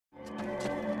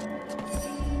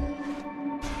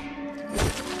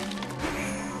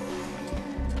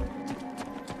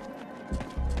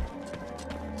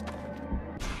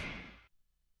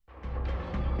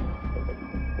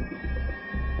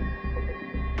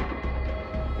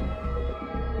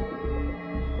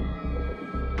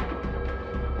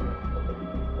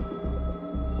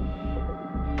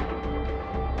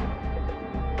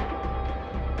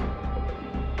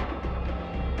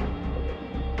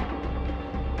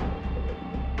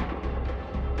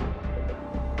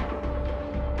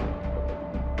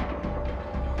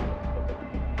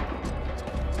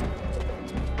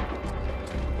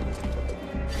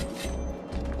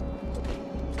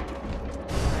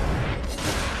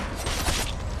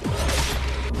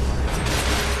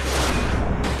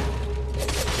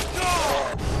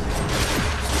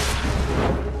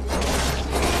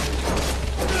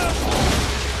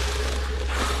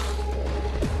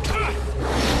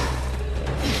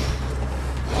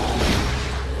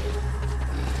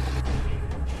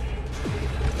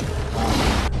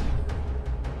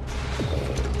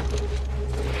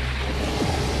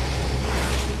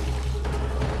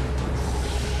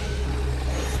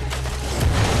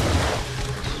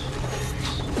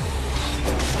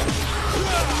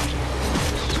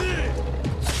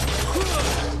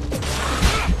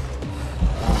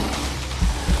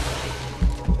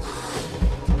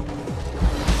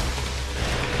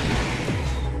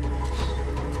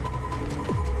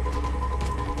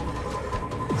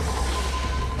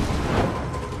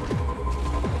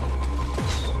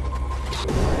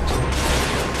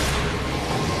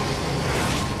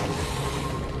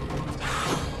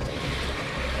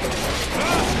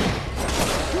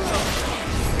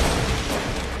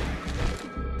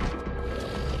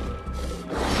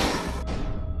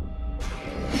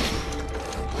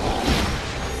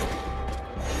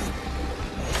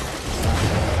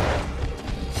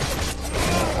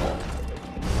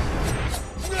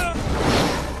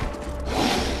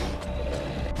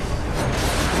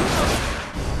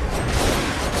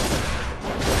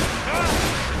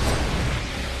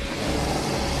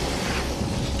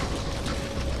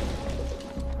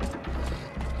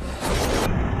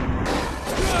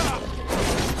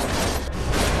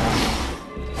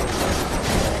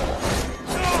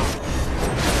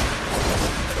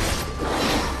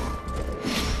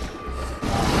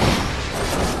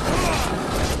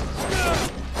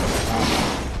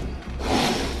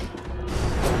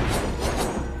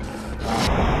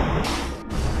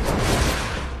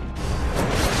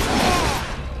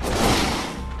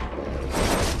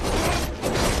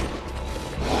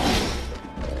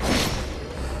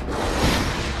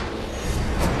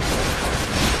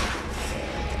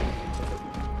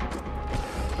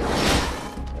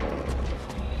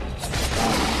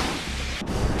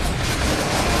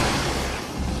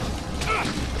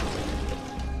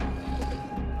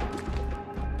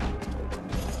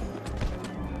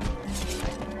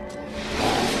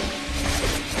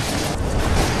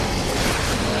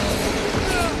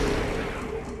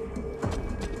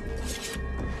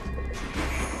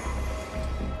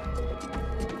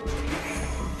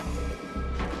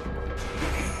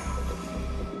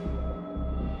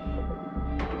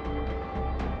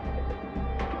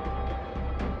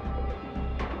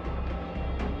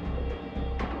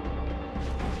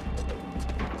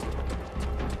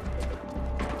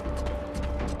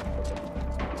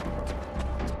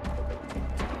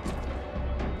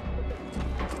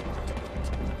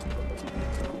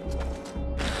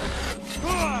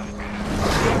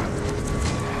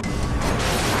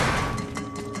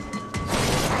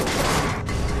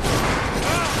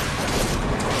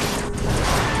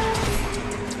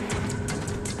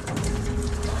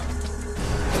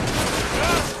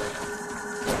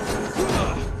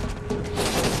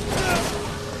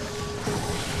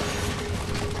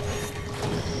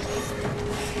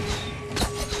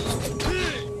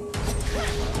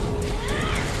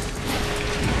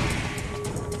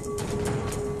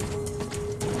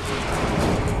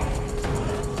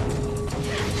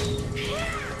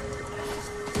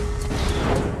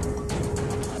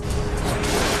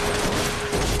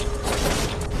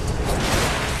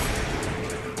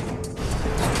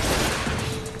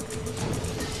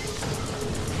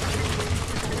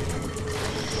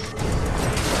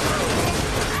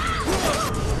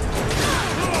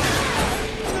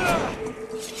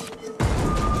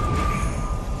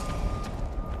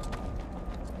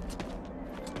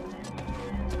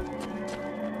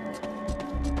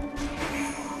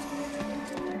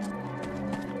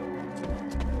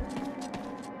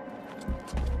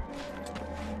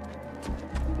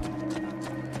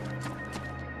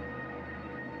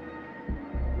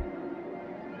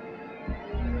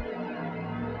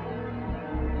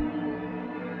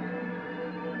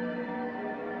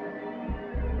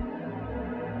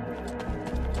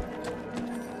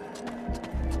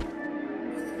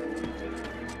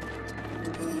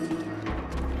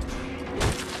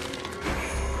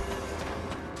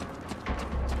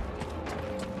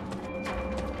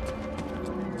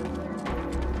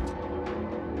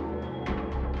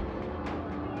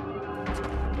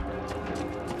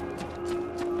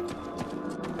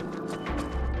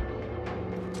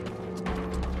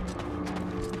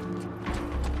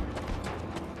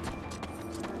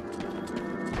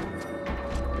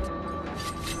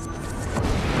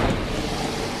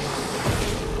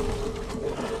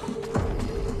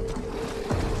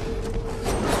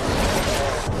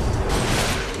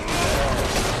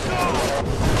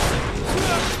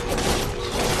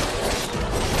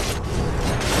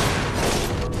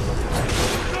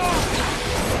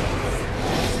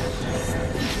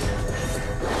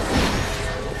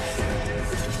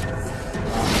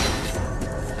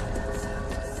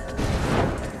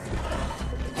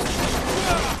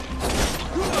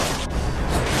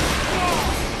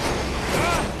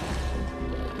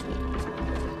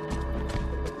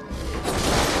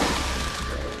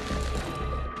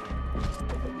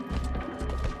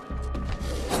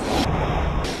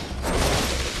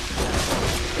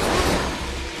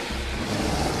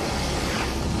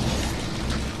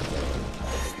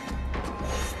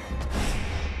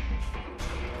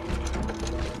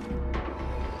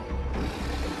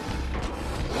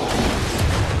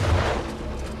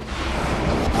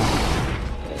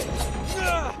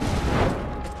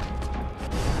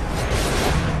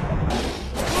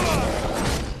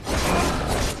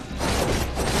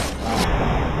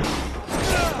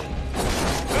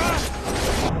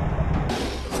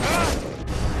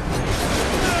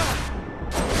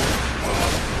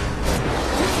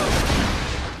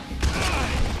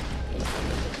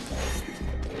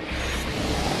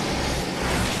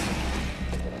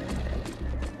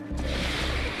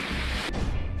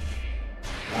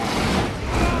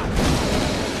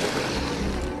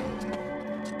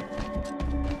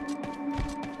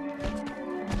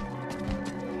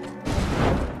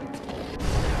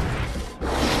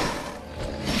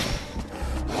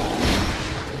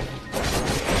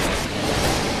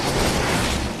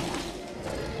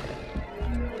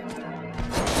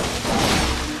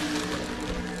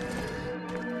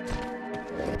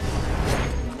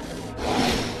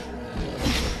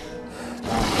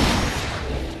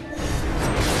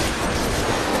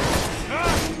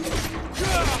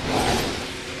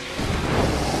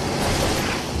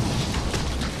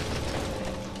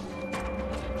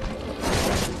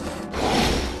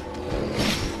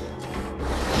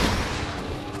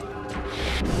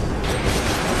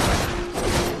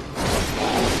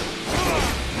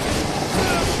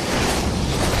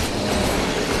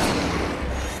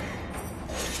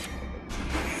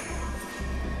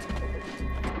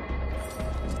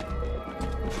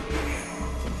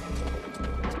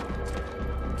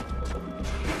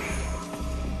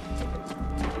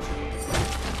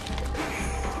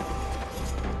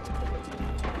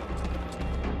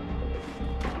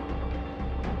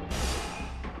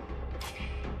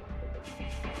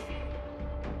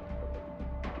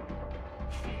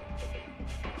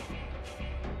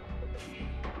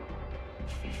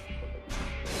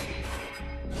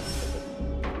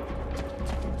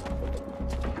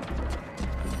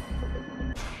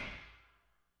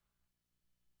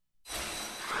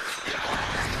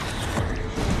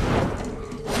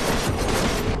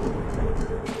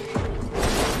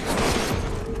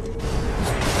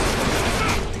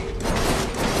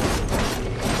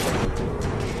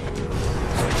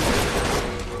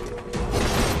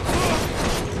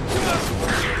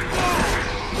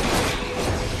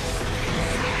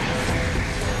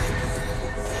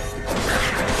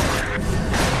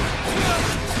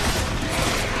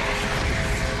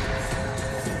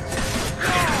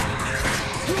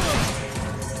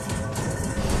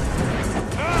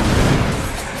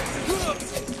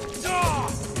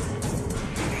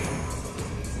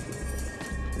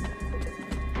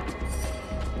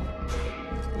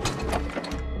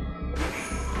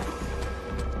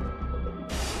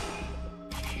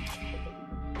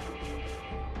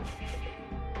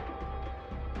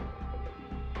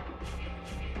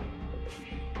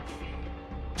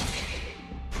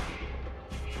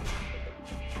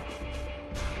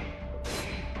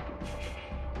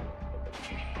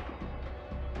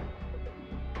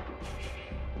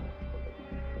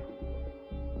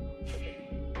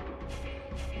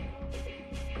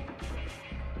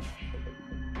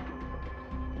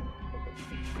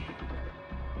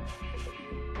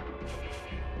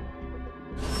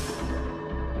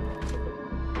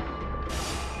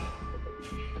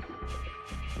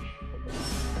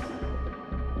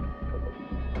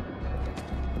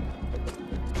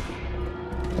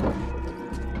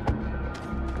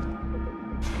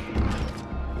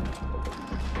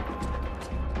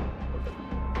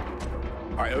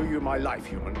I owe you my life,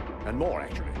 human, and more,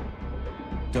 actually.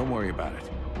 Don't worry about it.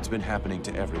 It's been happening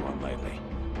to everyone lately.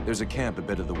 There's a camp a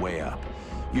bit of the way up.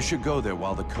 You should go there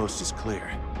while the coast is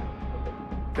clear.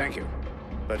 Thank you.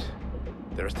 But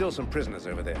there are still some prisoners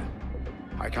over there.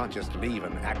 I can't just leave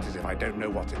and act as if I don't know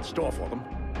what's in store for them.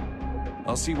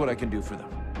 I'll see what I can do for them.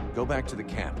 Go back to the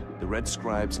camp. The Red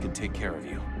Scribes can take care of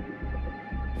you.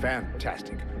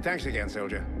 Fantastic. Thanks again,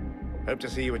 soldier. Hope to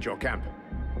see you at your camp.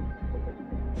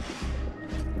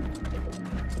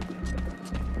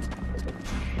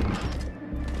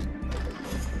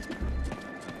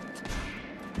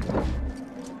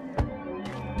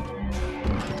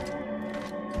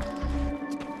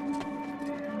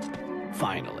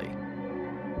 Finally.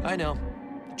 I know.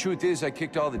 The truth is, I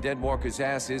kicked all the dead walkers'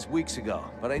 asses weeks ago,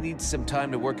 but I need some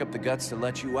time to work up the guts to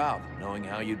let you out, knowing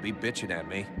how you'd be bitching at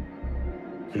me.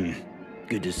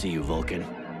 Good to see you, Vulcan.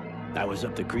 I was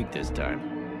up the creek this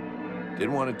time.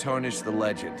 Didn't want to tarnish the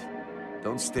legend.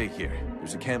 Don't stay here.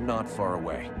 There's a camp not far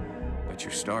away. Bet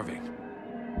you're starving.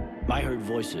 I heard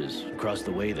voices across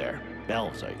the way there.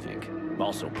 Elves, I think.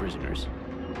 Also prisoners.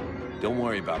 Don't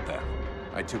worry about that.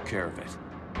 I took care of it.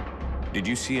 Did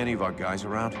you see any of our guys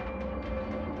around?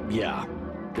 Yeah.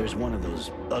 There's one of those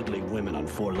ugly women on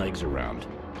 4 legs around.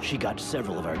 She got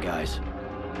several of our guys.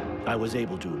 I was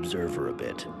able to observe her a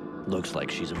bit. Looks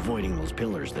like she's avoiding those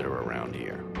pillars that are around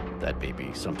here. That may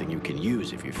be something you can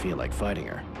use if you feel like fighting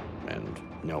her. And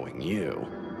knowing you...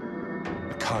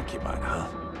 A concubine, huh?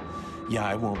 Yeah,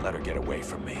 I won't let her get away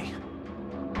from me.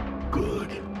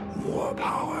 Good. More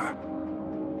power.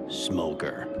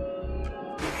 Smoker.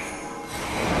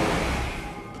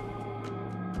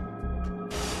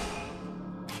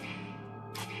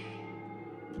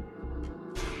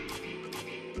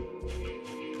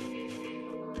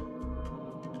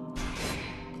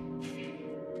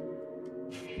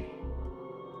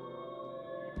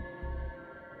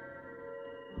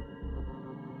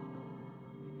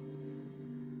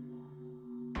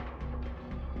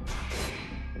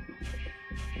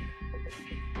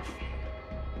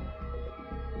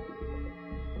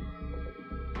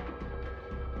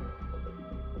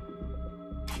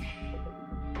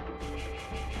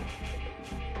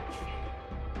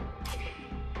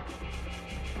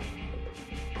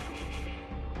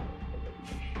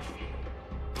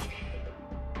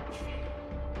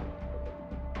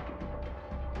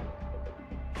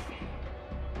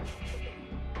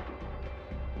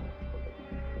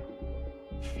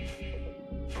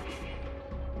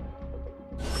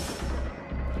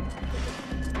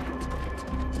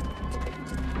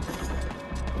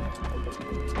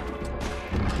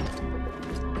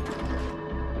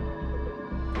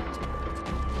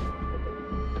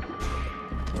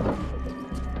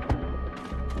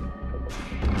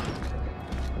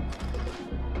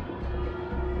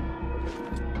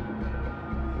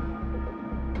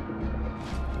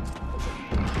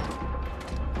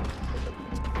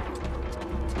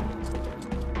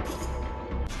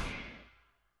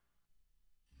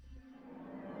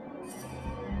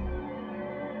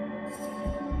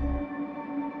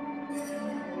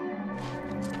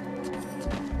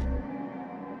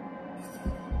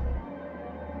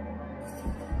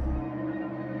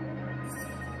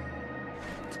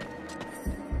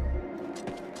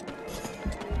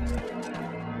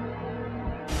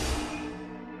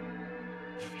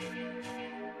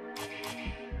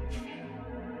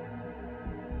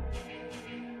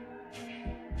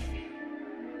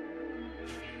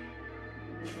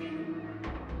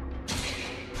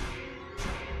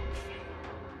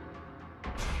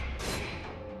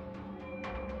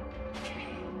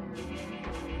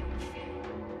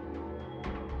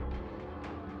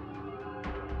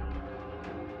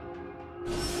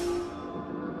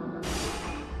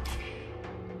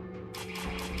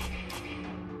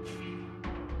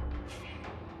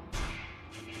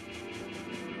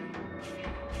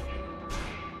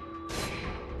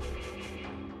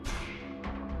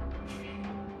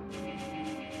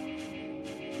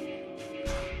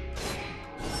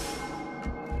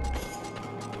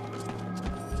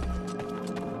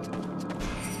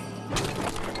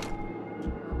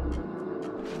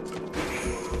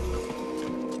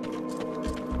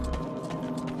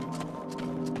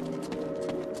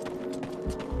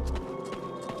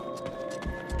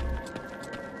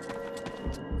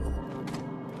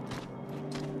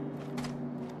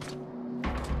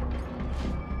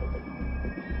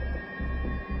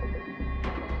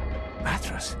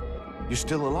 You're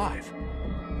still alive.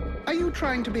 Are you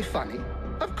trying to be funny?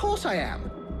 Of course I am.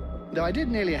 Though I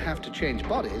did nearly have to change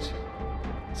bodies.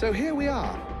 So here we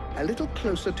are, a little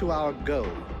closer to our goal.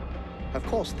 Of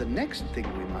course, the next thing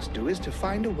we must do is to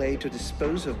find a way to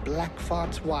dispose of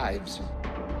Blackfart's wives.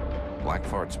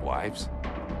 Blackfart's wives?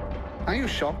 Are you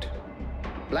shocked?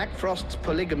 Blackfrost's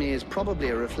polygamy is probably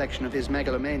a reflection of his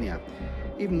megalomania,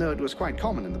 even though it was quite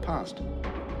common in the past.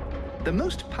 The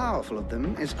most powerful of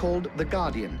them is called the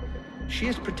Guardian. She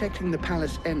is protecting the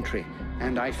palace entry,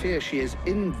 and I fear she is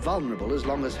invulnerable as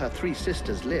long as her 3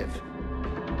 sisters live.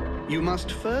 You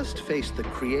must first face the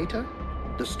Creator,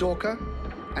 the Stalker,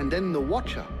 and then the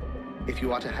Watcher, if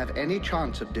you are to have any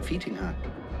chance of defeating her.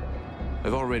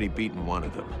 I've already beaten one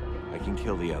of them. I can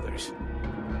kill the others.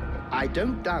 I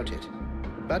don't doubt it,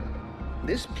 but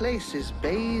this place is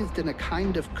bathed in a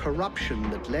kind of corruption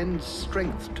that lends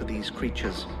strength to these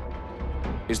creatures.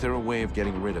 Is there a way of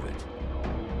getting rid of it?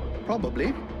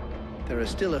 Probably. There are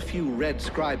still a few red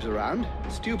scribes around.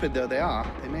 Stupid though they are,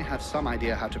 they may have some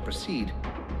idea how to proceed.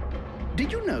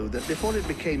 Did you know that before it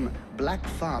became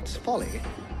Blackfart's Folly,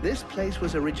 this place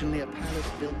was originally a palace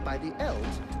built by the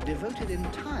elves, devoted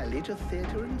entirely to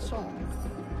theater and song?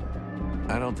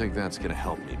 I don't think that's gonna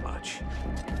help me much.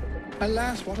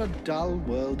 Alas, what a dull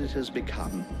world it has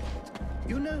become.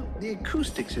 You know, the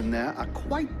acoustics in there are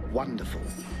quite wonderful.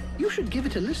 You should give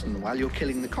it a listen while you're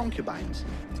killing the concubines.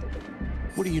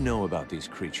 What do you know about these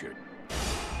creatures?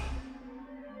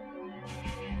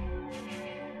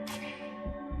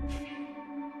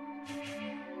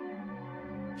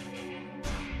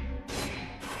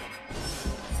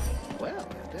 Well,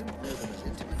 I don't know them as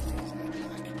intimately as they'd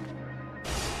like.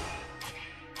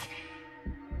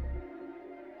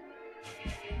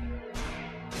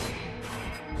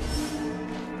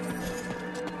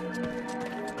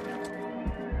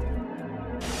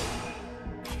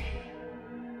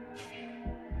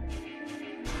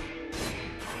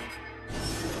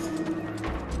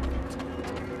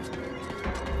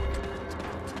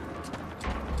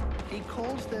 He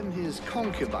calls them his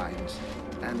concubines,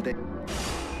 and they...